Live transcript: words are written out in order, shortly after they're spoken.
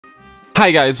Hi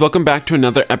guys, welcome back to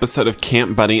another episode of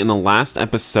Camp Buddy. In the last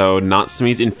episode,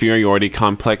 Natsume's inferiority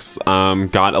complex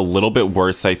got a little bit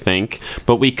worse, I think,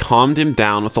 but we calmed him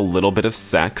down with a little bit of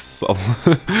sex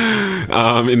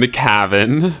in the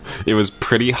cabin. It was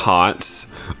pretty hot,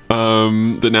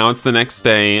 but now it's the next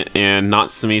day, and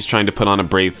Natsume's trying to put on a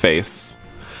brave face.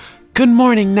 Good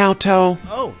morning, Naoto.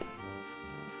 Oh.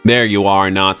 There you are,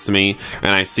 Natsume,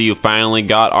 and I see you finally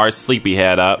got our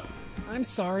sleepyhead up. I'm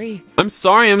sorry. I'm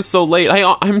sorry I'm so late.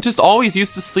 I'm just always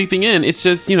used to sleeping in. It's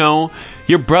just, you know,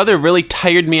 your brother really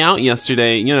tired me out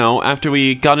yesterday, you know, after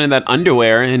we got in that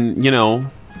underwear and, you know.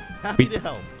 Happy to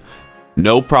help.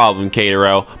 No problem,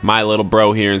 Katero. My little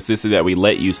bro here insisted that we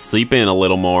let you sleep in a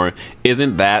little more.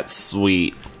 Isn't that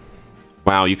sweet?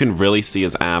 Wow, you can really see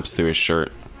his abs through his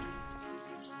shirt.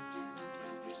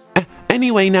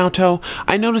 Anyway, Naoto,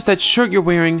 I noticed that shirt you're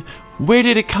wearing. Where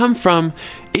did it come from?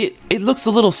 It looks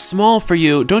a little small for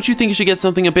you. Don't you think you should get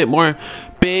something a bit more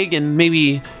big and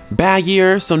maybe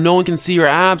baggier so no one can see your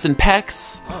abs and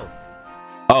pecs?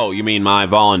 Oh, you mean my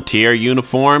volunteer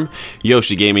uniform?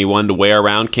 Yoshi gave me one to wear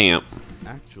around camp.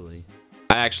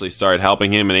 I actually started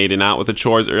helping him and aiding out with the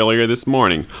chores earlier this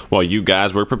morning while you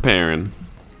guys were preparing.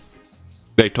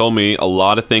 They told me a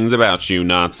lot of things about you,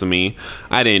 Natsume.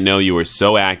 I didn't know you were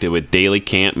so active with daily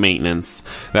camp maintenance.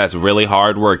 That's really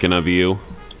hard working of you.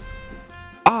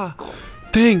 Ah,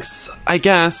 thanks, I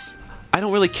guess. I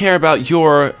don't really care about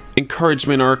your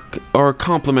encouragement or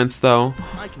compliments, though.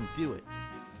 I can do it.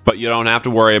 But you don't have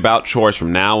to worry about chores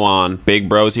from now on. Big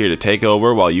Bro's here to take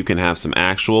over while you can have some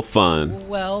actual fun.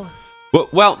 Well,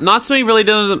 Natsume really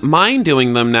doesn't mind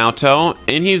doing them, Naoto,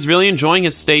 and he's really enjoying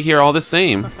his stay here all the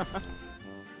same.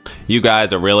 You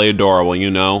guys are really adorable, you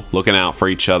know, looking out for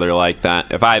each other like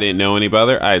that. If I didn't know any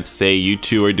better, I'd say you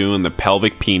two are doing the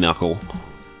pelvic pinochle.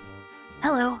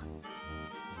 Hello.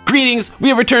 Greetings! We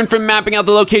have returned from mapping out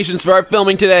the locations for our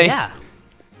filming today. yeah.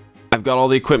 I've got all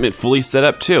the equipment fully set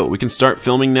up too. We can start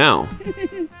filming now.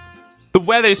 The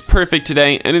weather's perfect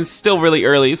today, and it's still really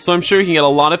early, so I'm sure we can get a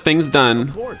lot of things done.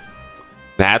 Of course.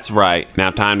 That's right. Now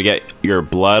time to get your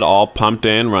blood all pumped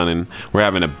and running. We're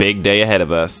having a big day ahead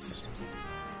of us.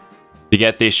 To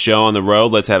get this show on the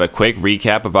road, let's have a quick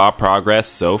recap of our progress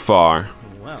so far.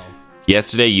 Well.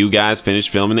 Yesterday, you guys finished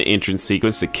filming the entrance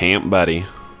sequence to Camp Buddy.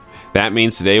 That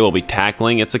means today we'll be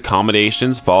tackling its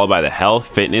accommodations, followed by the health,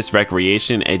 fitness,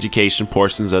 recreation, and education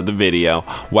portions of the video.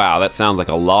 Wow, that sounds like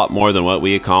a lot more than what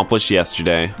we accomplished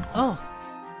yesterday. Oh,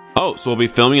 so we'll be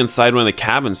filming inside one of the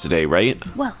cabins today, right?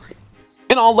 Well,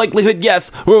 In all likelihood, yes.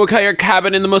 We'll require a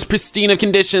cabin in the most pristine of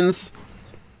conditions.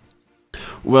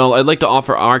 Well, I'd like to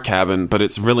offer our cabin, but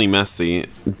it's really messy.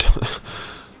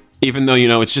 Even though, you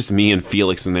know, it's just me and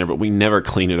Felix in there, but we never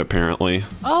clean it, apparently.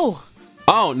 Oh,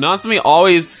 Natsume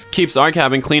always keeps our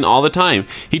cabin clean all the time.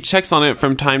 He checks on it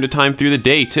from time to time through the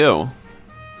day, too.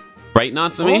 Right,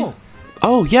 Natsume?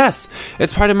 Oh, yes.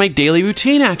 It's part of my daily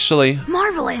routine, actually.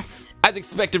 marvelous. As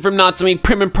expected from Natsume,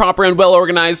 prim and proper and well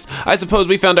organized, I suppose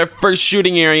we found our first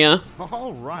shooting area.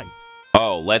 all right.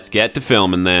 Oh, let's get to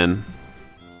filming then.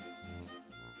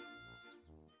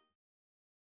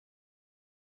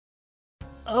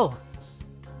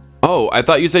 Oh, I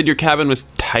thought you said your cabin was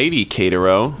tidy,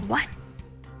 Katero. What?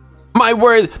 My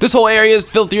word, this whole area is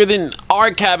filthier than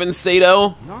our cabin,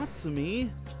 Sato. Natsume.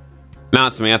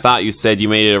 Natsume, I thought you said you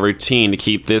made it a routine to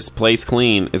keep this place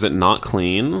clean. Is it not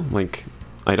clean? Like,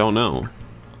 I don't know.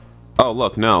 Oh,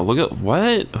 look, no, look at,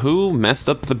 what? Who messed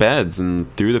up the beds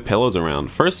and threw the pillows around?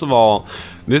 First of all,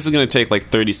 this is gonna take like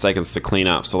 30 seconds to clean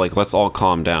up, so like, let's all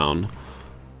calm down.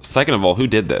 Second of all, who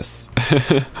did this?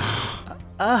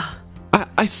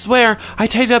 I swear, I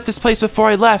tidied up this place before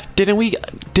I left, didn't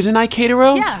I,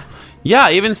 Katero? Yeah. Yeah,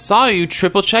 I even saw you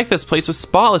triple check this place was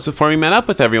spotless before we met up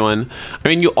with everyone. I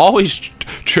mean, you always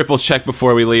triple check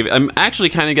before we leave. I'm actually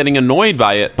kind of getting annoyed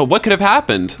by it, but what could have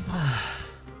happened?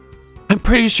 I'm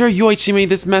pretty sure Yoichi made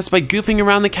this mess by goofing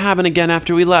around the cabin again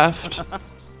after we left.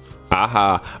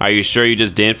 Haha, are you sure you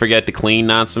just didn't forget to clean,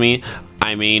 Natsume?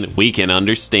 I mean, we can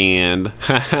understand.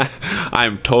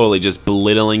 I'm totally just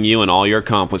belittling you and all your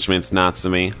accomplishments,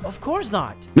 Natsume. Of course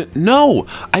not. No,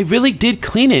 I really did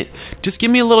clean it. Just give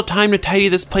me a little time to tidy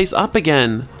this place up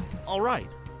again. All right.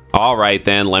 All right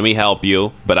then, let me help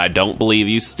you, but I don't believe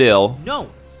you still.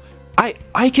 No.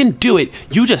 I can do it.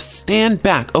 You just stand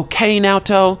back, okay,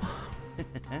 Naoto?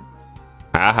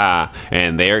 Haha,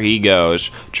 and there he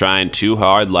goes, trying too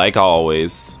hard like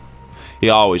always. He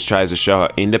always tries to show how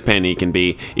independent he can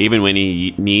be, even when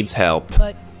he needs help.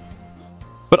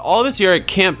 But all of us here at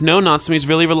camp know Natsume's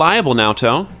really reliable,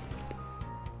 Naoto.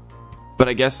 But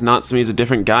I guess Natsume's a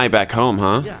different guy back home,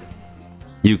 huh? Yeah.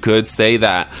 You could say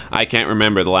that. I can't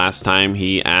remember the last time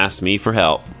he asked me for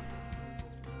help.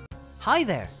 Hi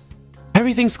there.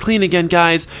 Everything's clean again,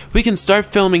 guys. We can start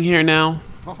filming here now.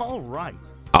 All right.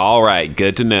 All right,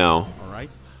 good to know. All right.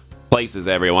 Places,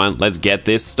 everyone. Let's get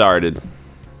this started.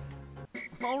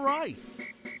 All right.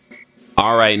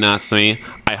 All right, Natsumi.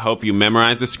 I hope you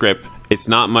memorize the script. It's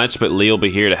not much, but Lee will be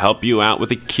here to help you out with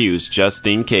the cues just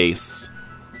in case.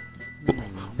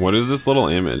 What is this little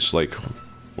image? Like,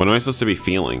 what am I supposed to be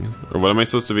feeling? Or what am I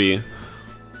supposed to be...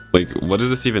 Like, what does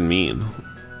this even mean?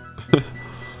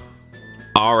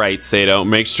 Alright, Sato,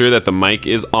 make sure that the mic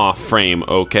is off frame,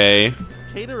 okay?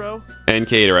 Catero. And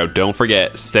Catero, don't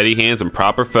forget, steady hands and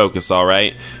proper focus,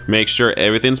 alright? Make sure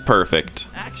everything's perfect.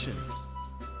 Action.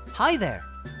 Hi there.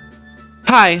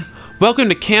 Hi, welcome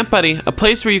to Camp Buddy, a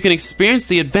place where you can experience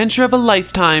the adventure of a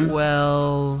lifetime.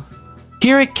 Well...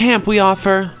 Here at camp we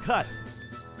offer... Cut.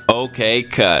 Okay,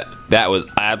 cut. That was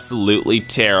absolutely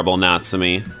terrible,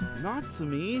 Natsumi. Not to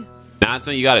me.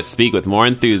 Natsumi, you gotta speak with more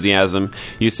enthusiasm.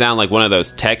 You sound like one of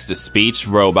those text-to-speech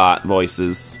robot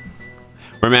voices.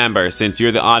 Remember, since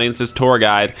you're the audience's tour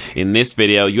guide, in this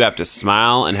video you have to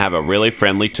smile and have a really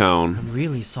friendly tone. I'm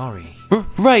really sorry.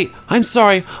 Right, I'm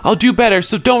sorry. I'll do better,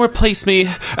 so don't replace me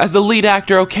as the lead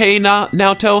actor, okay,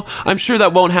 Naoto? I'm sure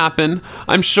that won't happen.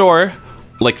 I'm sure.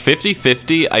 Like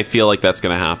 50-50, I feel like that's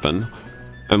gonna happen.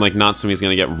 And like Natsumi's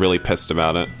gonna get really pissed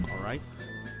about it. All right.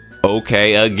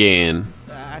 Okay, again.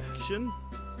 Action.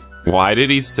 Why did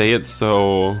he say it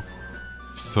so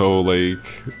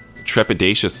like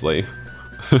trepidatiously?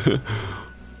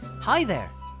 Hi there.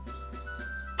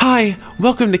 Hi,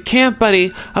 welcome to Camp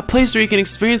Buddy, a place where you can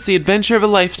experience the adventure of a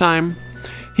lifetime.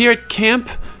 Here at camp,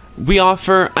 we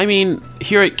offer,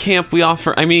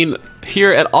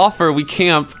 here at Offer, we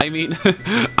camp,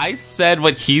 I said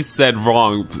what he said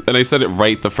wrong, and I said it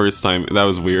right the first time. That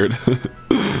was weird.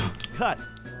 Cut.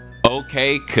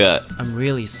 Okay, cut. I'm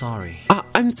really sorry.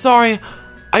 I'm sorry,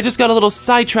 I just got a little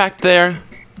sidetracked there.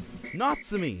 Not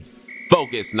to me.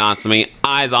 Focus, Natsumi.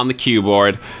 Eyes on the cue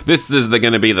board. This is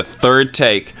gonna be the third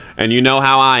take, and you know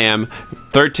how I am.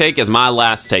 Third take is my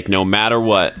last take, no matter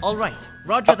what. All right.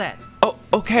 Roger that. Oh,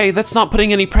 okay, that's not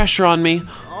putting any pressure on me.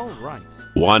 All right.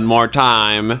 One more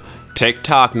time.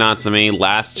 Tick-tock, Natsumi.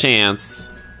 Last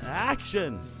chance.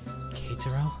 Action.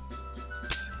 Catero?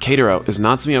 Catero, is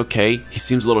Natsumi okay? He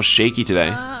seems a little shaky today.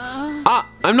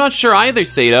 I'm not sure either,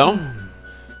 Sato.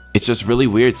 It's just really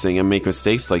weird seeing him make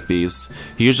mistakes like these.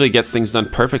 He usually gets things done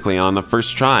perfectly on the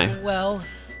first try. Well,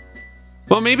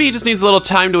 Maybe he just needs a little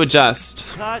time to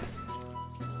adjust. Cut.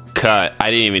 Cut. I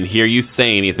didn't even hear you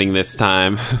say anything this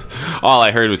time. All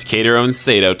I heard was Catero and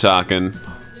Sato talking.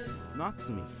 Not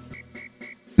to me.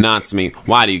 Natsumi,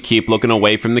 why do you keep looking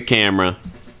away from the camera?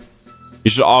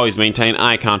 You should always maintain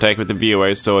eye contact with the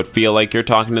viewers so it feel like you're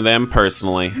talking to them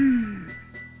personally.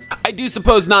 I do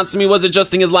suppose Natsumi was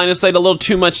adjusting his line of sight a little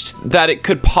too much that it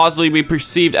could possibly be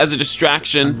perceived as a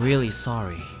distraction. I'm really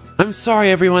sorry. I'm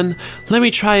sorry, everyone. Let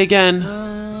me try again.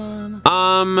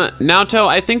 Naoto,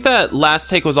 I think that last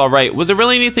take was alright. Was there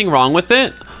really anything wrong with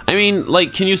it?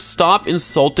 Can you stop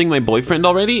insulting my boyfriend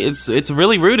already? It's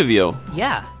really rude of you.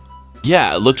 Yeah.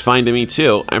 Yeah, it looked fine to me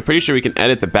too. I'm pretty sure we can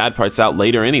edit the bad parts out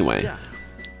later anyway. Yeah.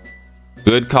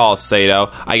 Good call,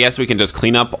 Sato. I guess we can just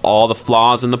clean up all the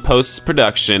flaws in the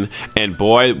post-production, and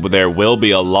boy, there will be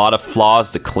a lot of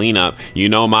flaws to clean up. You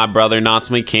know my brother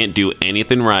Natsumi can't do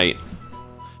anything right.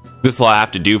 This will have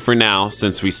to do for now,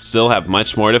 since we still have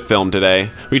much more to film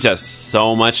today. We just have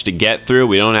so much to get through,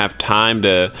 we don't have time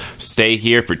to stay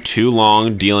here for too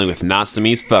long dealing with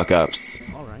Natsumi's fuck-ups.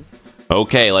 All right.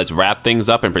 Okay, let's wrap things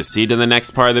up and proceed to the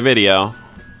next part of the video.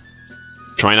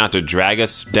 Try not to drag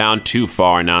us down too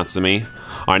far, Natsumi.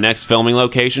 Our next filming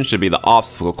location should be the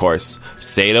obstacle course.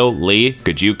 Sato, Lee,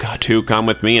 could you two come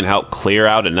with me and help clear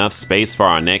out enough space for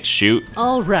our next shoot?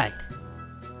 All right.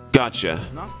 Gotcha.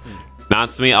 Not to me.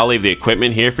 Natsumi, I'll leave the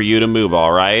equipment here for you to move,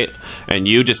 alright? And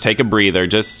you just take a breather,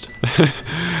 just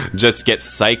get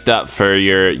psyched up for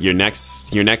your next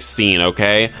scene,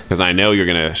 okay? Because I know you're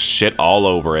gonna shit all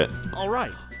over it. All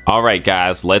right. Alright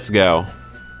guys, let's go.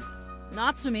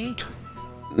 Natsumi.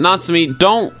 Natsumi,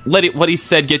 don't let what he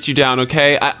said get you down,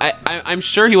 okay? I'm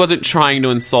sure he wasn't trying to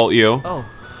insult you.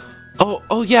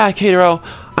 Oh yeah, Catero.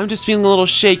 I'm just feeling a little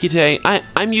shaky today.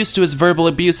 I'm used to his verbal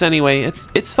abuse anyway.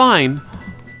 It's fine.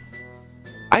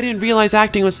 I didn't realize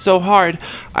acting was so hard.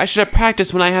 I should have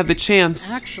practiced when I had the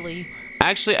chance.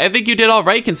 Actually, I think you did all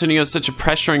right considering it was such a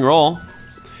pressuring role.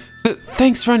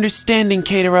 Thanks for understanding,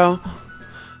 Catero.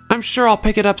 I'm sure I'll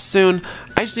pick it up soon.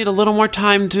 I just need a little more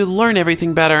time to learn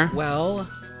everything better. well,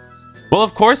 Well,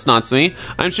 of course, Natsumi.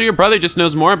 I'm sure your brother just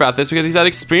knows more about this because he's had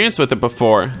experience with it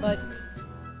before. but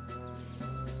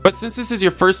But since this is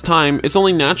your first time, it's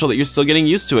only natural that you're still getting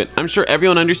used to it. I'm sure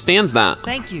everyone understands that.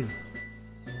 Thank you.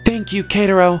 Thank you,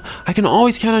 Keitaro. I can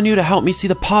always count on you to help me see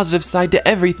the positive side to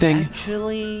everything.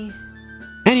 Actually...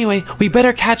 Anyway, we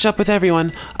better catch up with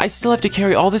everyone. I still have to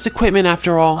carry all this equipment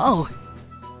after all. Oh,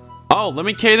 Oh, let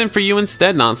me carry them for you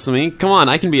instead, Natsumi. Come on,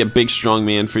 I can be a big, strong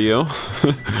man for you.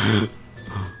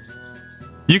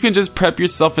 You can just prep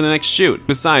yourself for the next shoot.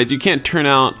 Besides, you can't turn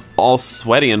out all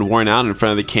sweaty and worn out in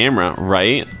front of the camera,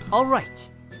 right? all right.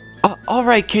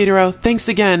 Alright, Keitaro. Thanks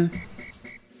again.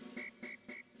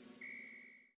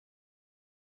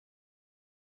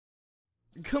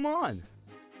 Come on.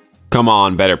 Come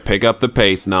on, better pick up the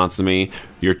pace, Natsumi.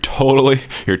 You're totally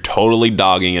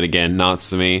dogging it again,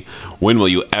 Natsumi. When will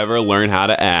you ever learn how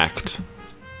to act?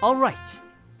 All right.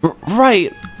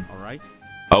 Right. All right.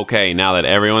 Okay, now that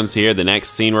everyone's here, the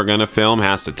next scene we're gonna film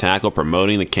has to tackle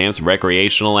promoting the camp's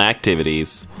recreational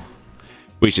activities.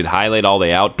 We should highlight all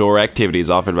the outdoor activities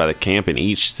offered by the camp in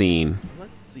each scene.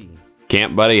 Let's see.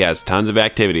 Camp Buddy has tons of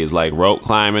activities like rope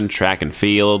climbing, track and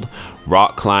field,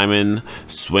 rock climbing,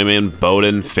 swimming,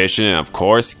 boating, fishing, and of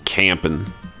course,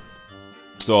 camping.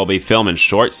 So I'll be filming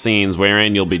short scenes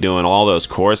wherein you'll be doing all those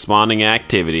corresponding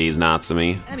activities,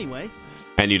 Natsumi. Anyway,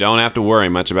 And you don't have to worry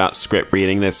much about script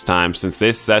reading this time, since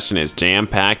this session is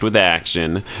jam-packed with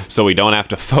action, so we don't have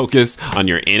to focus on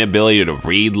your inability to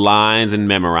read lines and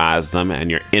memorize them,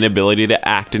 and your inability to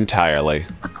act entirely.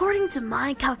 According to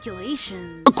my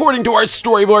calculations... According to our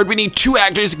storyboard, we need 2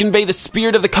 actors to convey the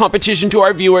spirit of the competition to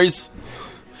our viewers.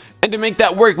 And to make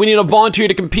that work, we need a volunteer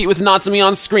to compete with Natsumi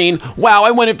on screen. Wow,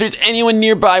 I wonder if there's anyone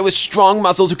nearby with strong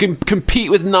muscles who can compete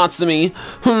with Natsumi.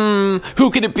 Who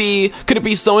could it be? Could it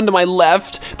be someone to my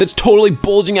left that's totally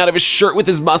bulging out of his shirt with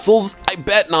his muscles? I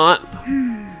bet not.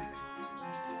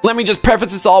 Let me just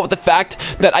preface this all with the fact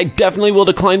that I definitely will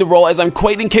decline the role, as I'm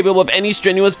quite incapable of any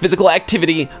strenuous physical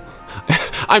activity.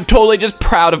 I'm totally just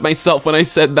proud of myself when I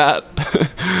said that.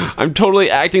 I'm totally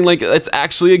acting like it's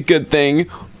actually a good thing.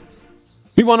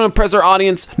 We want to impress our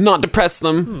audience, not depress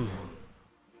them.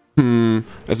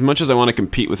 As much as I want to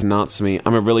compete with Natsumi,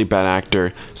 I'm a really bad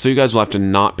actor, so you guys will have to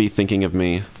not be thinking of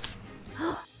me.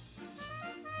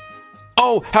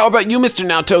 Oh, how about you, Mr.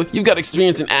 Naoto? You've got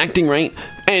experience in acting, right?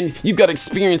 And you've got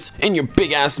experience in your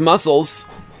big-ass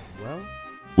muscles.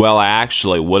 Well, I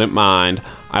actually wouldn't mind.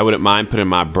 I wouldn't mind putting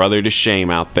my brother to shame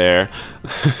out there.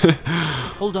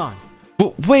 Hold on.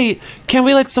 Wait, can't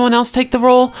we let someone else take the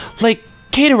role? Like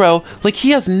Keitaro, like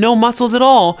he has no muscles at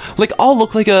all. Like I'll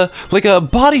look like a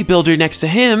bodybuilder next to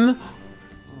him.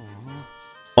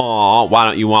 Aw, why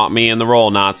don't you want me in the role,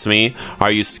 Natsumi?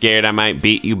 Are you scared I might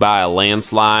beat you by a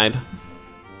landslide?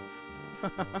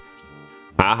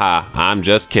 Haha, I'm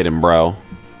just kidding, bro.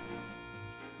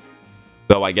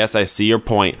 Though I guess I see your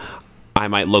point. I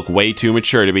might look way too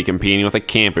mature to be competing with a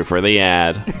camper for the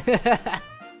ad.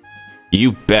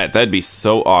 You bet, that'd be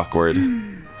so awkward.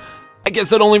 I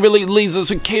guess that only really leaves us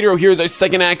with Keitaro here as our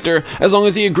second actor. As long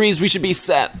as he agrees, we should be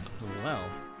set. Well.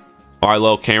 Our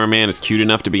little cameraman is cute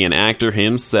enough to be an actor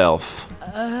himself.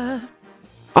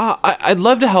 I'd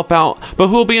love to help out, but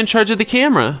who will be in charge of the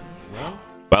camera?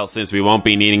 Well, since we won't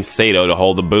be needing Sato to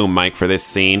hold the boom mic for this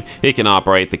scene, he can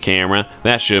operate the camera.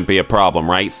 That shouldn't be a problem,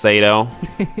 right, Sato?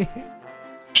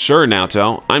 Sure,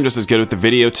 Naoto. I'm just as good with the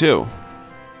video, too.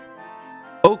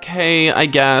 Okay, I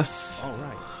guess.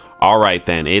 Alright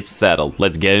then, it's settled.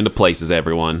 Let's get into places,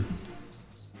 everyone.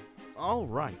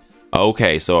 Alright.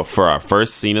 Okay, so for our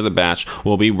first scene of the batch,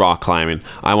 we'll be rock climbing.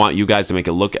 I want you guys to make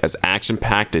it look as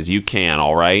action-packed as you can,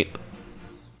 alright?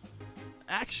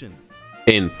 Action.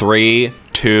 In 3,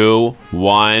 2,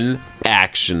 1,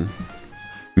 action.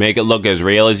 Make it look as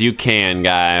real as you can,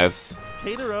 guys.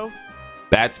 Keitaro.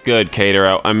 That's good,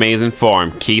 Keitaro. Amazing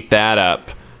form. Keep that up.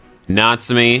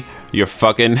 Natsumi, you're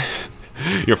fucking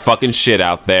shit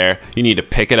out there. You need to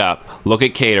pick it up. Look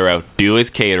at Keitaro. Do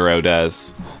as Keitaro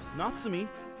does. Natsumi.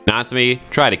 Natsumi,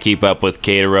 try to keep up with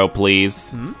Keitaro,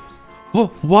 please.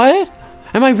 What?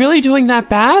 Am I really doing that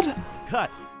bad?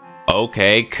 Cut.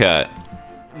 Okay, cut.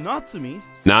 Natsumi.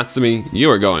 Natsumi, you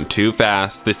are going too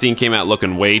fast. This scene came out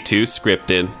looking way too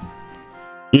scripted.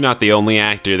 You're not the only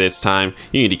actor this time.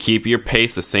 You need to keep your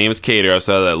pace the same as Keitaro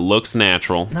so that it looks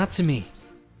natural. Not to me.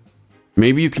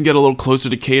 Maybe you can get a little closer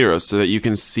to Keitaro so that you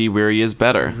can see where he is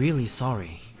better. Really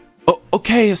sorry. Oh,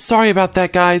 okay, sorry about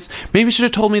that, guys. Maybe you should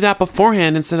have told me that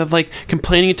beforehand instead of, like,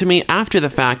 complaining to me after the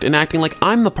fact and acting like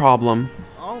I'm the problem.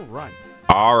 Alright.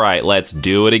 Alright, let's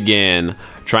do it again.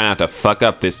 Try not to fuck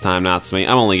up this time, Natsumi.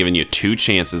 I'm only giving you 2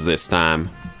 chances this time.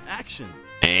 Action.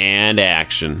 And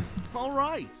action.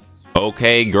 Alright.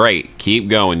 Okay, great. Keep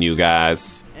going, you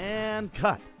guys. And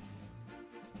cut.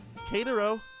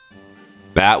 Keitaro.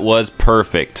 That was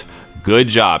perfect. Good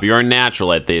job. You're a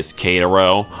natural at this,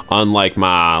 Keitaro. Unlike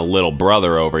my little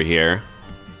brother over here.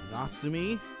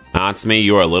 Natsumi? Natsumi,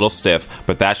 you're a little stiff,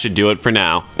 but that should do it for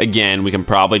now. Again, we can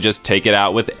probably just take it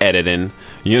out with editing.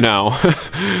 You know,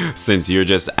 since you're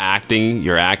just acting,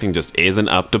 your acting just isn't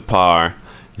up to par.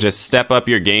 Just step up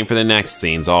your game for the next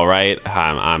scenes, alright?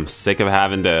 I'm sick of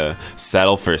having to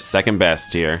settle for second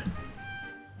best here.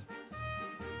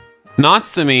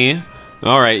 Natsumi.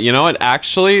 Alright, you know what?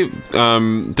 Actually,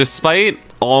 despite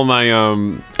all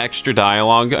my extra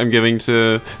dialogue I'm giving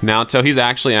to Naoto, he's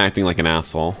actually acting like an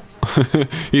asshole.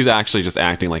 He's actually just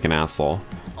acting like an asshole.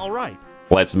 Alright.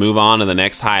 Let's move on to the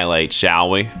next highlight, shall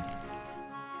we?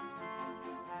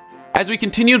 As we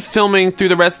continued filming through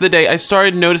the rest of the day, I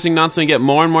started noticing Natsumi get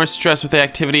more and more stressed with the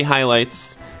activity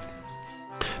highlights.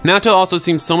 Naoto also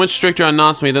seems so much stricter on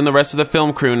Natsumi than the rest of the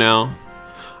film crew now.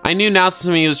 I knew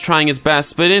Natsumi was trying his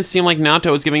best, but it didn't seem like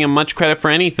Naoto was giving him much credit for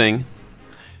anything.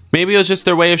 Maybe it was just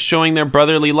their way of showing their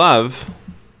brotherly love.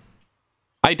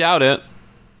 I doubt it.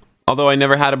 Although I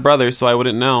never had a brother, so I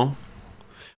wouldn't know.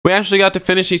 We actually got to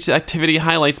finish each activity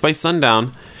highlights by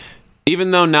sundown,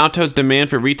 even though Naoto's demand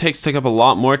for retakes took up a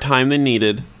lot more time than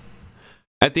needed.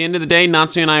 At the end of the day,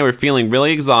 Natsumi and I were feeling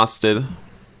really exhausted.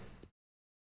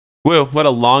 Whoa, what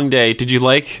a long day. Did you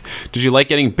like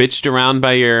getting bitched around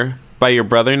by your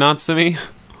brother, Natsumi?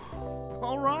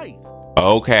 Alright.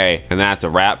 Okay, and that's a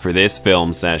wrap for this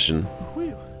film session.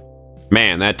 Whew.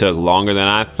 Man, that took longer than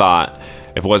I thought.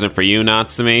 If it wasn't for you,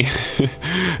 Natsumi,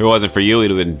 if it wasn't for you, it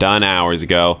would have been done hours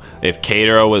ago. If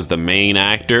Keitaro was the main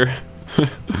actor,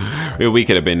 we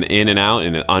could have been in and out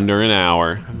in under an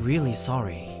hour. I'm really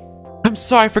sorry. I'm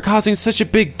sorry for causing such a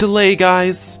big delay,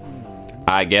 guys.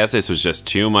 I guess this was just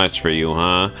too much for you,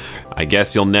 huh? I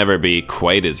guess you'll never be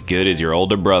quite as good as your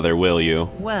older brother, will you?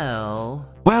 Well,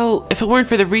 if it weren't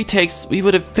for the retakes, we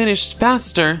would have finished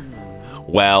faster.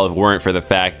 Well, if it weren't for the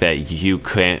fact that you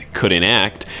couldn't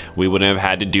act, we wouldn't have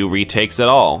had to do retakes at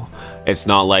all. It's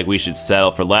not like we should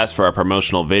settle for less for our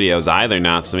promotional videos either,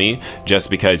 Natsumi, just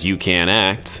because you can't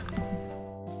act.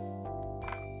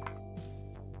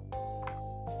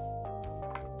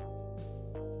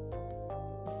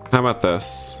 How about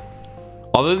this?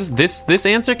 Although this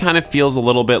answer kind of feels a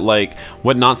little bit like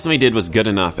what Natsumi did was good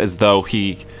enough, as though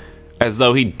he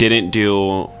didn't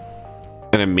do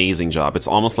an amazing job. It's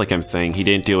almost like I'm saying he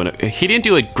didn't do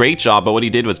a great job, but what he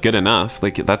did was good enough.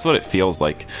 Like, that's what it feels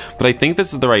like. But I think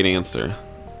this is the right answer.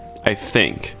 I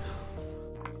think.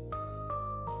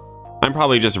 I'm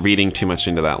probably just reading too much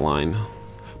into that line.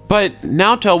 But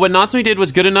Naoto, what Natsumi did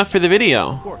was good enough for the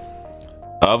video. Of course.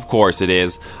 Of course it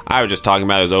is. I was just talking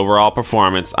about his overall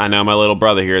performance. I know my little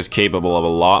brother here is capable of a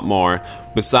lot more.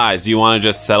 Besides, do you want to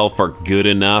just settle for good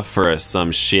enough for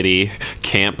some shitty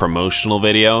camp promotional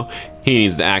video? He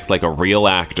needs to act like a real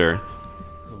actor.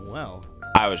 Well.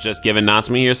 I was just giving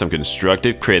Natsumi here some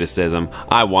constructive criticism.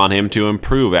 I want him to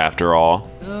improve after all.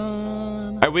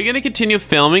 Are we going to continue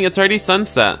filming? It's already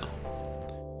sunset.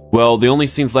 Well, the only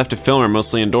scenes left to film are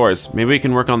mostly indoors. Maybe we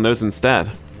can work on those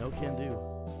instead. No can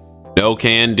do. No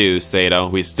can do, Sato.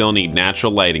 We still need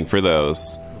natural lighting for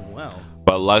those. Well.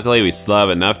 But luckily, we still have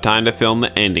enough time to film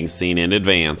the ending scene in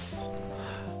advance.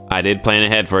 I did plan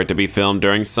ahead for it to be filmed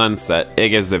during sunset. It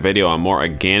gives the video a more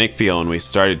organic feel, and we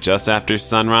started just after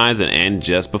sunrise and end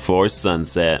just before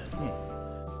sunset.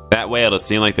 That way it'll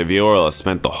seem like the viewer will have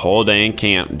spent the whole day in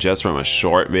camp just from a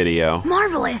short video.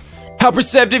 Marvelous. How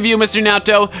perceptive of you, Mr.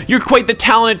 Naoto! You're quite the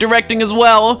talent at directing as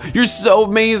well! You're so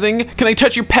amazing! Can I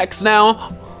touch your pecs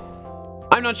now?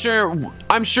 I'm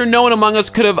sure no one among us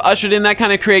could have ushered in that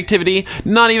kind of creativity.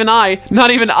 Not even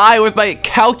I with my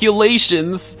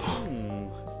calculations.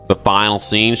 The final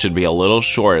scene should be a little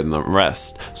shorter than the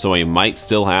rest, so we might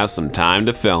still have some time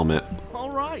to film it.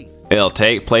 Alright. It'll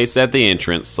take place at the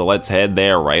entrance, so let's head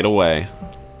there right away.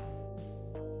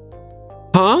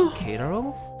 Huh?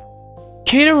 Keitaro?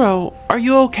 Keitaro, are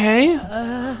you okay?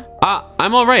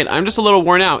 I'm alright. I'm just a little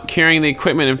worn out. Carrying the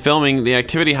equipment and filming the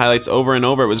activity highlights over and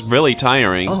over was really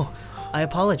tiring. Oh, I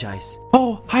apologize.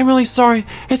 Oh, I'm really sorry.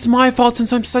 It's my fault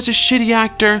since I'm such a shitty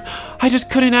actor. I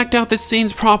just couldn't act out the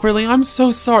scenes properly. I'm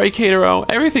so sorry, Keitaro.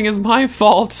 Everything is my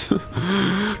fault.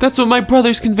 That's what my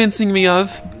brother's convincing me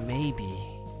of.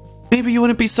 Maybe you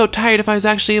wouldn't be so tired if I was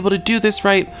actually able to do this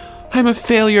right. I'm a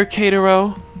failure,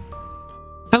 Keitaro.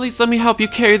 At least let me help you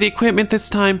carry the equipment this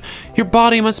time. Your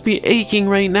body must be aching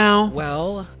right now.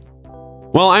 Well,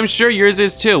 I'm sure yours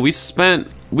is too.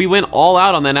 We went all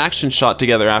out on that action shot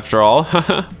together after all.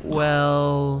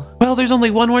 well, there's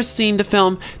only one more scene to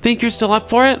film. Think you're still up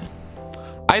for it?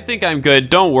 I think I'm good.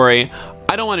 Don't worry.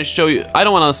 I don't want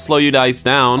to slow you guys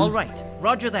down. all right.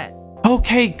 Roger that.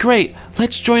 Okay, great.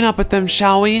 Let's join up with them,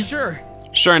 shall we? Sure.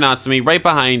 Sure, Natsumi, right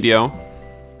behind you.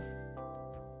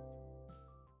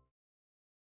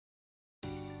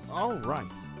 All right.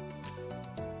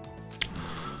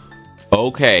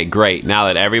 Okay, great. Now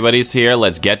that everybody's here,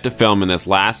 let's get to filming this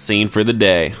last scene for the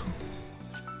day.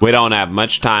 We don't have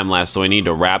much time left, so we need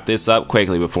to wrap this up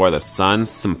quickly before the sun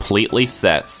completely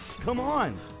sets. Come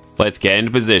on. Let's get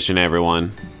into position,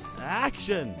 everyone.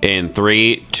 Action. In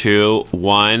 3, 2,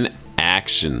 1,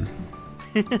 action.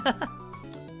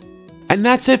 And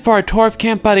that's it for our tour of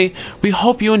Camp Buddy. We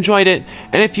hope you enjoyed it.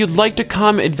 And if you'd like to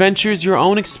come adventures your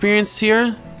own experience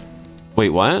here... Wait,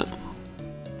 what?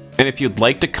 And if you'd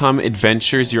like to come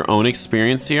adventures your own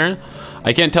experience here...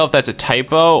 I can't tell if that's a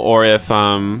typo or if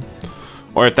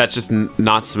that's just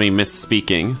Natsumi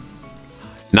misspeaking.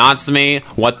 Natsumi,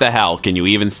 what the hell? Can you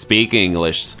even speak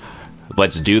English?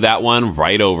 Let's do that one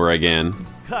right over again.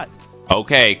 Cut.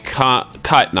 Okay, cut,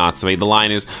 Natsumi. The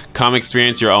line is, come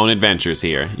experience your own adventures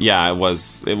here. Yeah, it was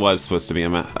supposed to be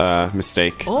a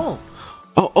mistake.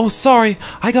 Oh, sorry.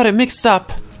 I got it mixed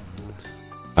up.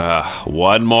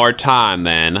 One more time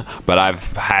then, but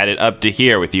I've had it up to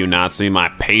here with you, Natsumi. My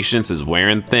patience is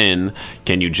wearing thin.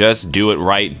 Can you just do it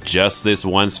right just this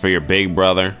once for your big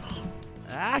brother?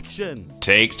 Action.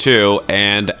 Take 2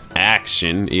 and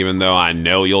action, even though I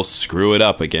know you'll screw it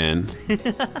up again.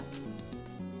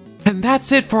 And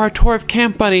that's it for our tour of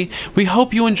Camp Buddy. We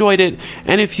hope you enjoyed it,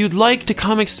 and if you'd like to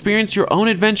come experience your own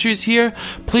adventures here,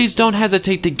 please don't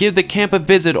hesitate to give the camp a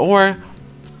visit or...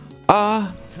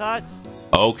 Cut.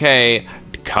 Okay,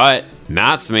 cut.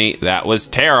 Natsumi, that was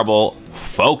terrible.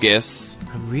 Focus.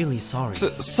 I'm really sorry.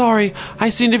 Sorry, I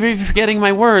seem to be forgetting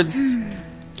my words.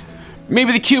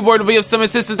 Maybe the keyboard will be of some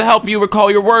assistance to help you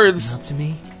recall your words.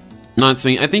 Natsumi?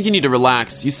 Natsumi, I think you need to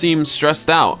relax. You seem stressed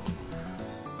out.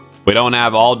 We don't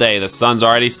have all day. The sun's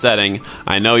already setting.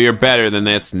 I know you're better than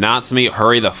this. Natsumi,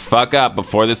 hurry the fuck up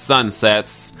before the sun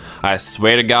sets. I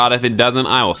swear to God, if it doesn't,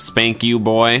 I will spank you,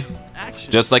 boy.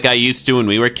 Action. Just like I used to when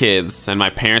we were kids, and my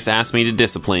parents asked me to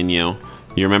discipline you.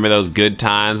 You remember those good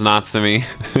times, Natsumi?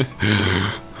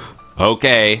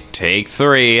 Okay, take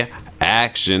 3.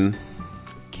 Action.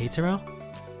 Keitaro?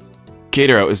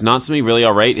 Keitaro, is Natsumi really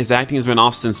alright? His acting has been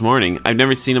off since morning. I've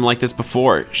never seen him like this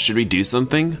before. Should we do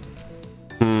something?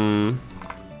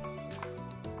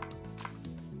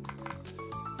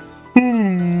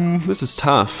 This is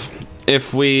tough.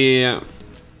 If we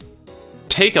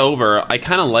take over, I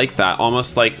kind of like that.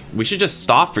 Almost like we should just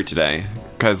stop for today.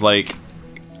 Because, like,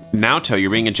 Naoto,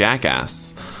 you're being a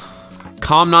jackass.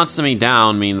 Calm Natsumi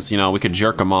down means, you know, we could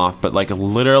jerk him off. But, like,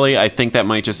 literally, I think that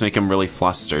might just make him really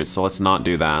flustered. So let's not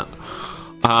do that.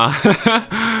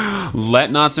 Let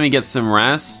Natsumi get some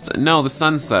rest. No, the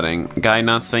sun's setting. Guide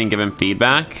Natsumi and give him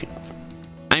feedback.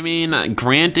 I mean,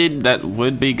 granted, that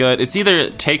would be good. It's either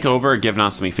take over or give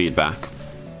Natsumi feedback.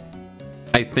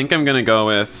 I think I'm gonna go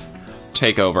with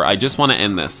take over. I just want to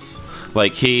end this.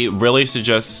 Like, he really should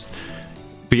just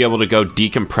be able to go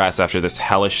decompress after this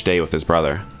hellish day with his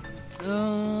brother.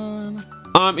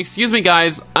 Excuse me,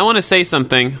 guys. I want to say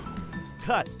something.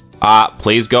 Cut.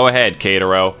 Please go ahead,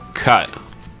 Keitaro. Cut.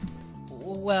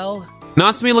 Well...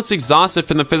 Natsumi looks exhausted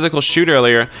from the physical shoot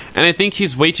earlier, and I think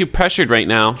he's way too pressured right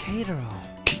now. Keitaro...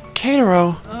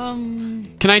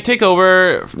 Keitaro... Can I take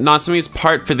over Natsumi's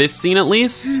part for this scene at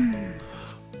least?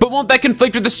 But won't that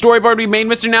conflict with the storyboard we made,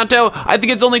 Mr. Naoto? I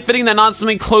think it's only fitting that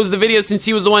Natsumi closed the video since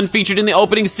he was the one featured in the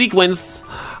opening sequence.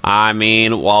 I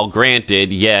mean, while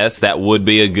granted, yes, that would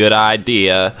be a good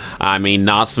idea. I mean,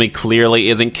 Natsumi clearly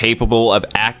isn't capable of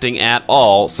acting at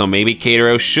all, so maybe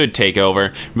Keitaro should take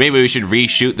over. Maybe we should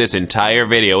reshoot this entire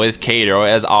video with Keitaro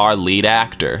as our lead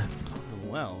actor.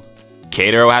 Well.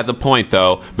 Keitaro has a point,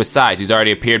 though. Besides, he's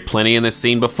already appeared plenty in this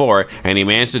scene before, and he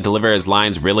managed to deliver his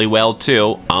lines really well,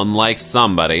 too, unlike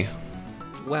somebody.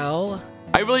 Well...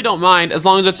 I really don't mind, as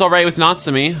long as it's alright with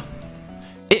Natsumi.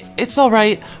 It's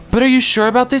alright, but are you sure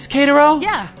about this, Keitaro?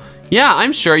 Yeah. Yeah,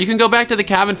 I'm sure. You can go back to the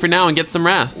cabin for now and get some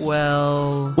rest.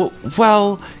 Well...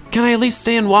 Well, can I at least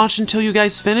stay and watch until you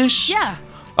guys finish? Yeah.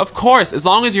 Of course, as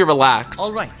long as you're relaxed.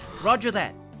 All right. Roger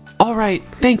that. Alright,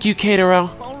 thank you,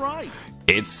 Keitaro. All right.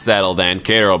 It's settled then.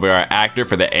 Keitaro will be our actor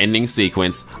for the ending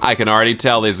sequence. I can already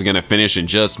tell this is gonna finish in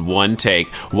just one take.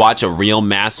 Watch a real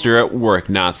master at work,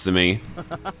 Natsumi.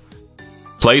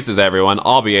 Places, everyone.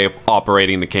 I'll be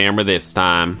operating the camera this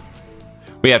time.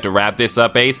 We have to wrap this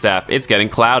up ASAP. It's getting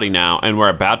cloudy now, and we're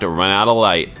about to run out of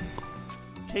light.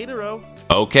 Keitaro.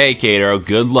 Okay, Keitaro,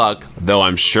 good luck, though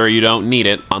I'm sure you don't need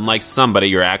it. Unlike somebody,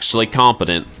 you're actually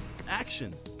competent.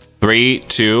 Action. 3,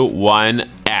 2, 1,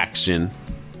 action.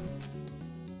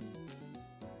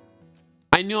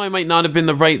 I knew I might not have been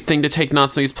the right thing to take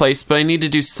Natsume's place, but I needed to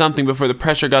do something before the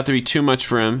pressure got to be too much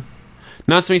for him.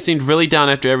 Natsume seemed really down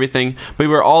after everything, but we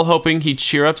were all hoping he'd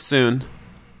cheer up soon.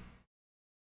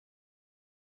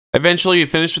 Eventually, we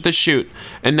finished with the shoot,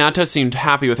 and Naoto seemed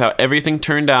happy with how everything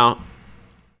turned out.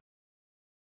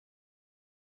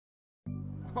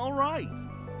 All right.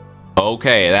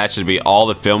 Okay, that should be all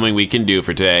the filming we can do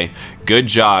for today. Good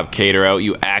job, Keitaro.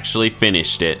 You actually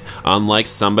finished it. Unlike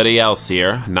somebody else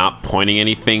here, not pointing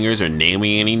any fingers or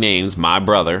naming any names, my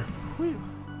brother.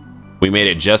 We made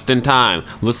it just in time.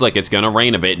 Looks like it's gonna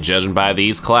rain a bit, judging by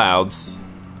these clouds.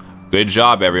 Good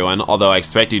job, everyone. Although I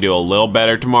expect you to do a little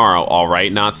better tomorrow. All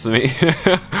right, Natsume.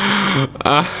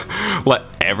 Let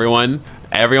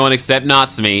everyone except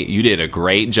Natsume, you did a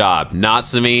great job.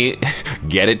 Natsume,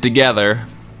 get it together.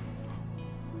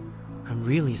 I'm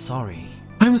really sorry.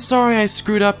 I'm sorry I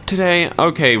screwed up today.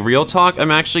 Okay, real talk, I'm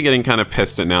actually getting kind of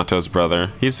pissed at Naoto's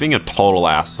brother. He's being a total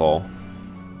asshole.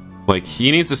 Like,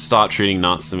 he needs to stop treating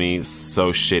Natsume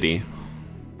so shitty.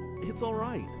 It's all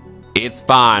right. It's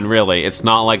fine, really. It's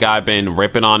not like I've been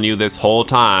ripping on you this whole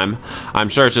time. I'm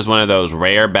sure it's just one of those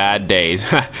rare bad days.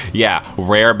 Yeah,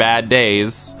 rare bad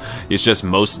days. It's just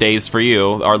most days for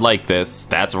you are like this.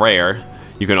 That's rare.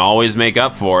 You can always make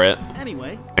up for it.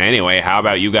 Anyway, how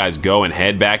about you guys go and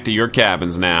head back to your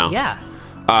cabins now? Yeah.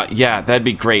 Yeah, that'd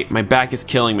be great. My back is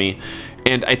killing me,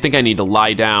 and I think I need to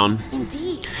lie down.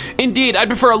 Indeed, I'd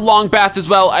prefer a long bath as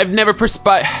well. I've never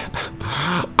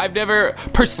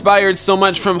perspired so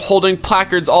much from holding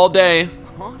placards all day.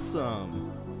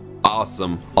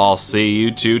 Awesome. I'll see you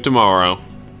two tomorrow.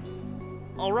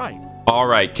 All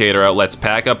right, Keitaro, let's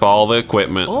pack up all the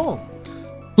equipment. Oh.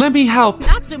 Let me help.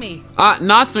 Natsume!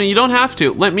 Natsume, you don't have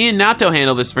to. Let me and Naoto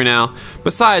handle this for now.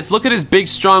 Besides, look at his big,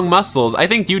 strong muscles. I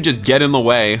think you just get in the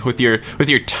way with your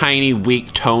tiny,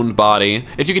 weak, toned body.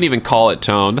 If you can even call it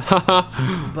toned.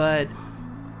 But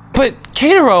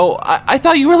Keitaro, I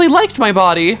thought you really liked my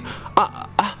body.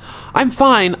 I'm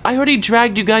fine. I already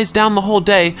dragged you guys down the whole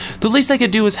day. The least I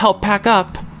could do is help pack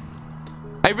up.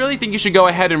 I really think you should go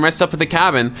ahead and rest up at the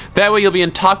cabin. That way you'll be in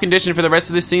top condition for the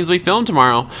rest of the scenes we film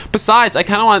tomorrow. Besides, I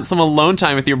kind of want some alone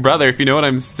time with your brother, if you know what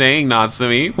I'm saying,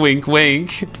 Natsume. Wink,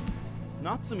 wink.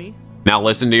 Natsume. Now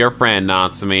listen to your friend,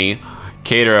 Natsume.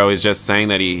 Keitaro is just saying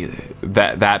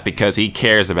that because he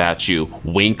cares about you.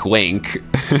 Wink, wink.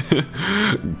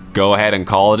 Go ahead and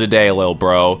call it a day, little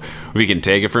bro. We can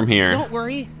take it from here. Don't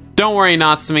worry. Don't worry,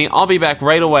 Natsume. I'll be back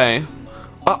right away.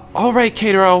 All right,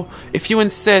 Keitaro, if you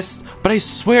insist, but I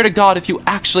swear to God, if you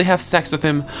actually have sex with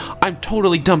him, I'm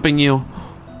totally dumping you.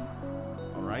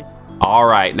 All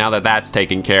right, now that that's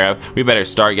taken care of, we better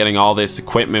start getting all this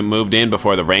equipment moved in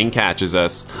before the rain catches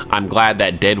us. I'm glad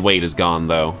that dead weight is gone,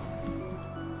 though.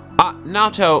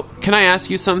 Naoto, can I ask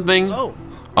you something?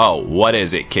 Oh, what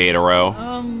is it, Keitaro?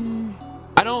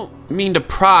 I don't mean to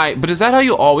pry, but is that how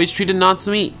you always treated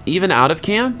Natsume, even out of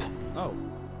camp?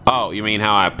 Oh, you mean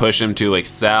how I push him to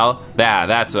excel?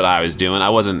 That's what I was doing. I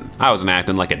wasn't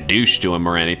acting like a douche to him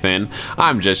or anything.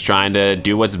 I'm just trying to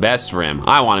do what's best for him.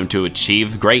 I want him to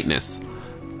achieve greatness.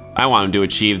 I want him to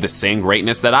achieve the same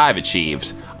greatness that I've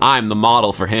achieved. I'm the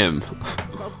model for him.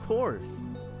 Of course.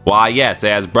 Why, yes,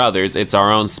 as brothers, it's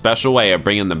our own special way of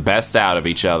bringing the best out of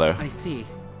each other. I see.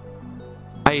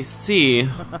 I see.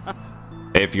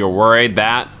 If you're worried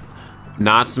that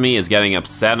Natsume is getting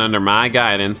upset under my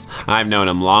guidance, I've known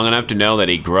him long enough to know that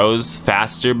he grows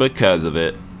faster because of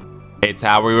it. It's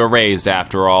how we were raised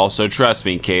after all, so trust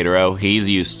me, Keitaro, he's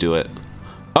used to it.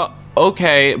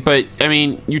 Okay, but I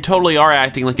mean, you totally are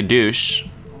acting like a douche.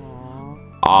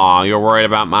 Aw, you're worried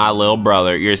about my little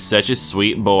brother. You're such a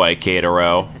sweet boy,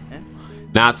 Keitaro.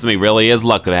 Natsume really is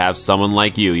lucky to have someone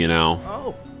like you, you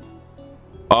know.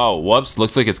 Oh, whoops,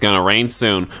 looks like it's gonna rain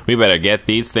soon. We better get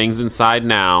these things inside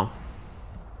now.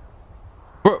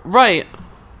 Right.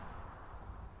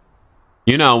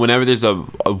 You know, whenever there's a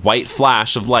white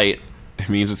flash of light, it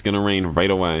means it's gonna rain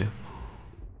right away.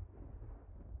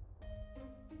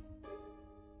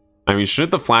 I mean,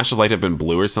 shouldn't the flash of light have been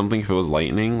blue or something if it was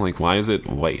lightning? Like, why is it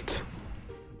white?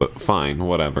 But fine,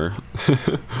 whatever.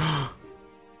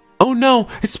 Oh no,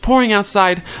 it's pouring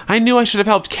outside. I knew I should have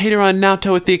helped Keitaro and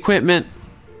Naoto with the equipment.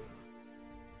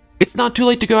 It's not too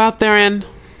late to go out there and...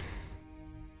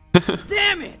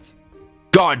 Damn it!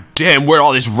 God damn, where'd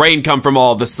all this rain come from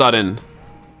all of a sudden?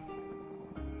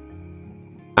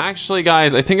 Actually,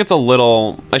 guys, I think it's a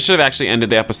little... I should have actually ended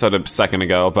the episode a second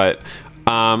ago, but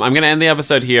I'm going to end the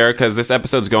episode here because this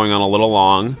episode's going on a little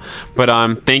long.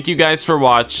 But thank you guys for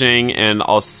watching, and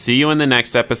I'll see you in the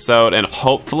next episode. And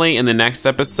hopefully in the next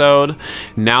episode,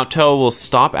 Naoto will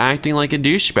stop acting like a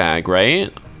douchebag,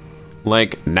 right?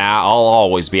 Like, nah, I'll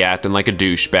always be acting like a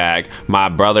douchebag. My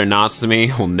brother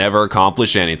Natsumi will never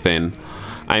accomplish anything.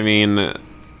 I mean,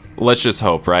 let's just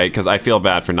hope, right? Because I feel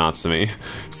bad for Natsumi.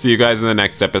 See you guys in the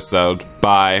next episode.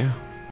 Bye.